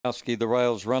Mt-Gambier, the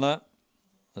rails runner,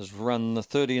 has run the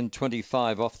 30 and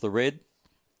 25 off the red.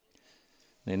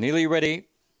 They're nearly ready.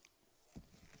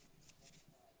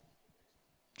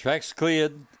 Track's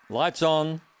cleared. Lights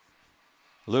on.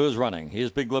 Lure's running.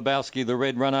 Here's Big Lebowski, the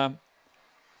red runner.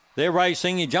 They're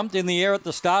racing. He jumped in the air at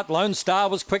the start. Lone Star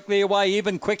was quickly away.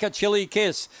 Even quicker, Chili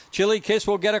Kiss. Chili Kiss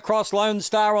will get across Lone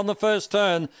Star on the first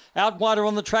turn. Out wider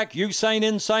on the track, Usain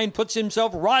Insane puts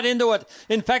himself right into it.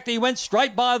 In fact, he went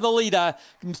straight by the leader.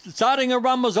 Starting a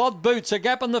run was Odd Boots. A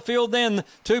gap in the field then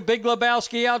to Big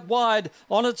Lebowski out wide.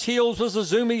 On its heels was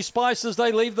Azumi Spice as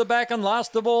they leave the back. And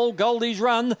last of all, Goldie's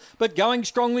Run. But going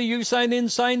strongly, Usain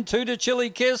Insane, 2 to Chili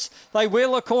Kiss. They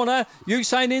wheel a corner.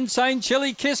 Usain Insane,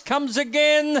 Chili Kiss comes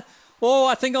again. Oh,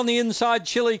 I think on the inside,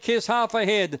 Chili Kiss half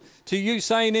ahead to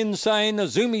Usain Insane.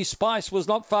 Azumi Spice was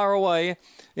not far away.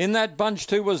 In that bunch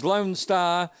too was Lone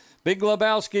Star. Big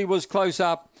Lebowski was close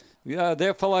up.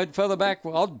 They're followed further back.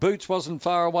 Odd Boots wasn't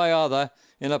far away either.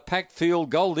 In a packed field,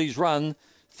 Goldie's Run.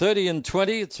 30 and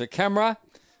 20, it's a camera.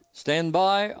 Stand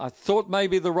by. I thought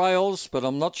maybe the rails, but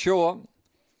I'm not sure.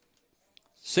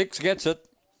 6 gets it.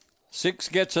 6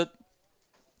 gets it.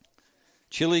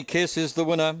 Chili Kiss is the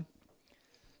winner.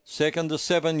 Second to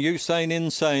 7, Usain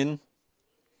Insane.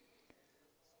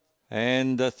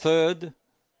 And third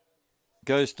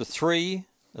goes to 3,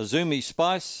 Azumi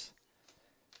Spice.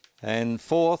 And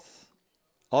fourth,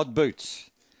 Odd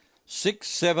Boots. 6,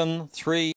 7, 3.